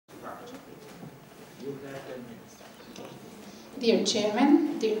Dear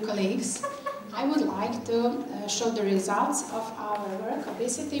Chairman, dear colleagues, I would like to show the results of our work,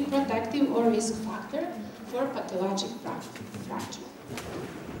 obesity, protective or risk factor for pathologic fracture.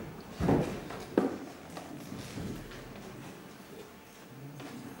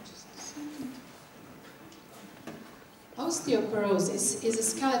 Osteoporosis is a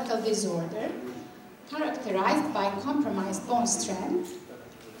skeletal disorder characterized by compromised bone strength,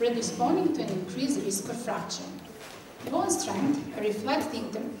 predisposing to an increased risk of fracture. Bone strength reflects the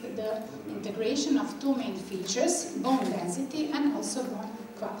integration of two main features, bone density and also bone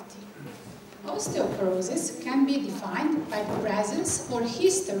quality. Osteoporosis can be defined by presence or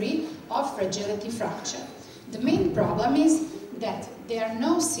history of fragility fracture. The main problem is that there are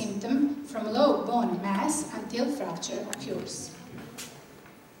no symptoms from low bone mass until fracture occurs.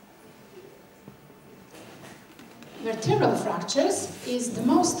 Vertebral fractures is the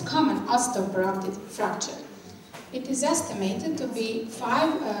most common osteoporotic fracture. It is estimated to be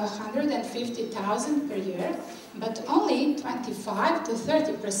 550,000 per year, but only 25 to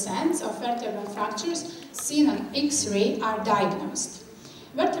 30% of vertebral fractures seen on X-ray are diagnosed.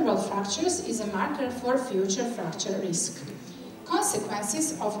 Vertebral fractures is a marker for future fracture risk.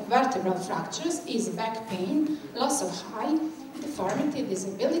 Consequences of vertebral fractures is back pain, loss of height, deformity,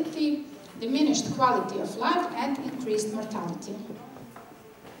 disability, diminished quality of life, and increased mortality.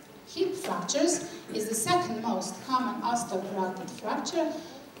 Hip fractures is the second most common osteoporotic fracture.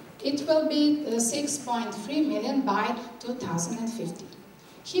 It will be 6.3 million by 2050.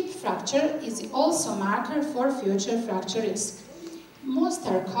 Hip fracture is also a marker for future fracture risk. Most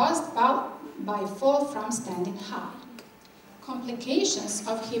are caused by fall from standing high. Complications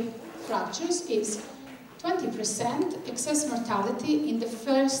of hip fractures is 20% excess mortality in the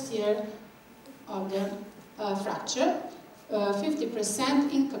first year of the fracture,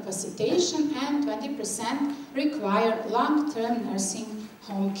 50% incapacitation, and 20% require long-term nursing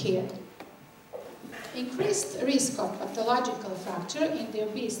home care. Increased risk of pathological fracture in the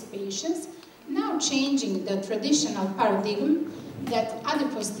obese patients, now changing the traditional paradigm that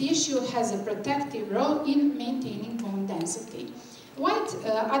adipose tissue has a protective role in maintaining bone density. White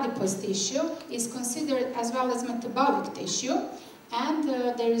adipose tissue is considered as well as metabolic tissue, and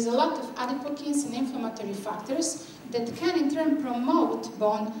there is a lot of adipokines and inflammatory factors that can in turn promote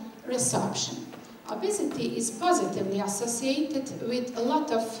bone resorption. Obesity is positively associated with a lot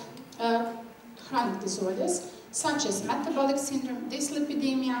of chronic disorders such as metabolic syndrome,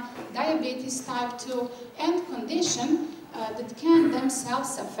 dyslipidemia, diabetes type 2, and conditions that can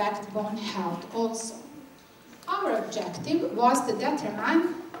themselves affect bone health also. Our objective was to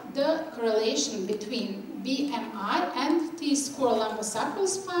determine the correlation between BMI and T-score lumbosacral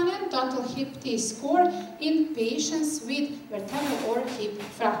spine and total hip T-score in patients with vertebral or hip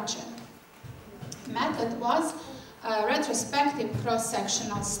fracture. Method was a retrospective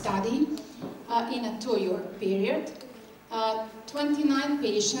cross-sectional study in a 2-year period. 29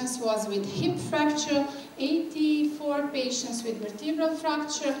 patients was with hip fracture, 84 patients with vertebral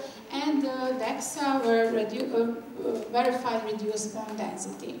fracture, and DEXA were verified reduced bone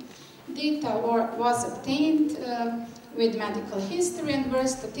density. Data was obtained with medical history and were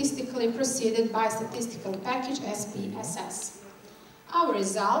statistically preceded by statistical package SPSS. Our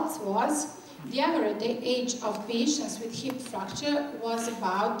results was the average age of patients with hip fracture was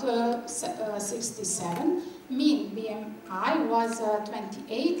about 67, mean BMI was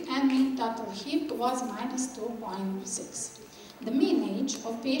 28, and mean total hip was -2.6. The mean age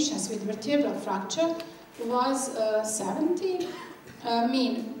of patients with vertebral fracture was 70,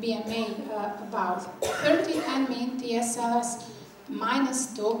 mean BMI about 30, and mean TSLS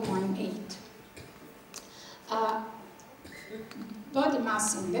 -2.8. Body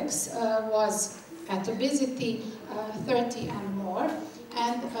mass index was at obesity 30 and more,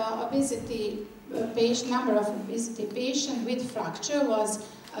 and number of obesity patients with fracture was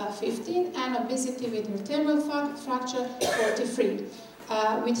 15, and obesity with vertebral fracture 43.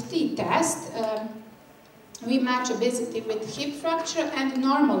 With t-test, we match obesity with hip fracture and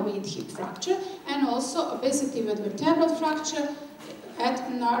normal with hip fracture, and also obesity with vertebral fracture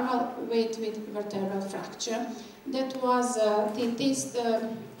at normal weight with vertebral fracture. That was t-test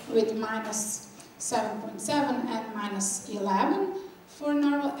with -7.7 and -11 for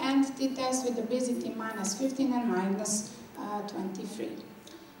normal, and t-test with obesity -15 and -23.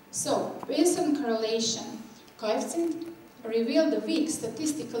 So, Bayesian correlation coefficient revealed a weak,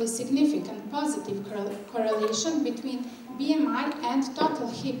 statistically significant positive correlation between BMI and total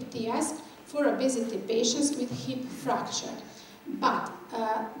hip TS for obesity patients with hip fracture. But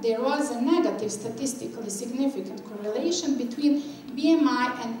there was a negative, statistically significant correlation between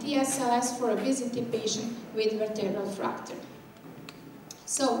BMI and TSLS for obesity patients with vertebral fracture.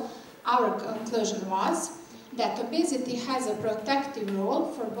 So our conclusion was that obesity has a protective role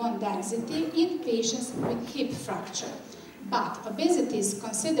for bone density in patients with hip fracture, but obesity is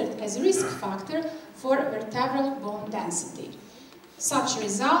considered as a risk factor for vertebral bone density. Such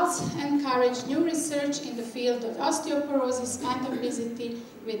results encourage new research in the field of osteoporosis and obesity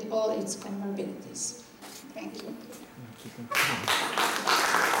with all its comorbidities. Thank you.